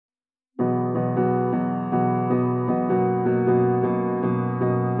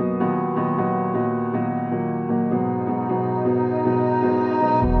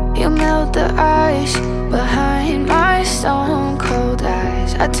melt the ice behind my stone cold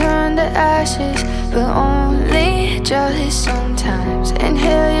eyes. I turn to ashes, but only just sometimes.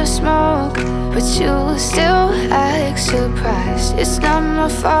 Inhale your smoke, but you still act surprised. It's not my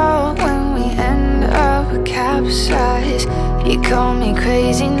fault when we end up capsized. You call me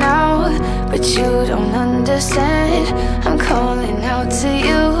crazy now, but you don't understand. I'm calling out to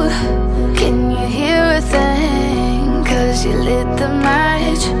you. Can you hear a thing? Cause you lit the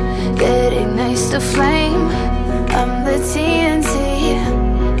match that ignites the flame. I'm the TNT,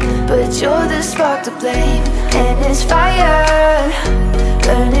 but you're the spark to blame. And it's fire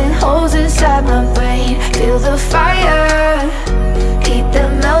burning holes inside my brain. Feel the fire, heat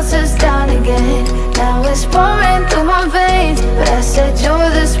that melts us down again. Now it's pouring through my veins, but I said you're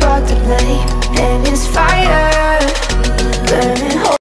the spark to blame. And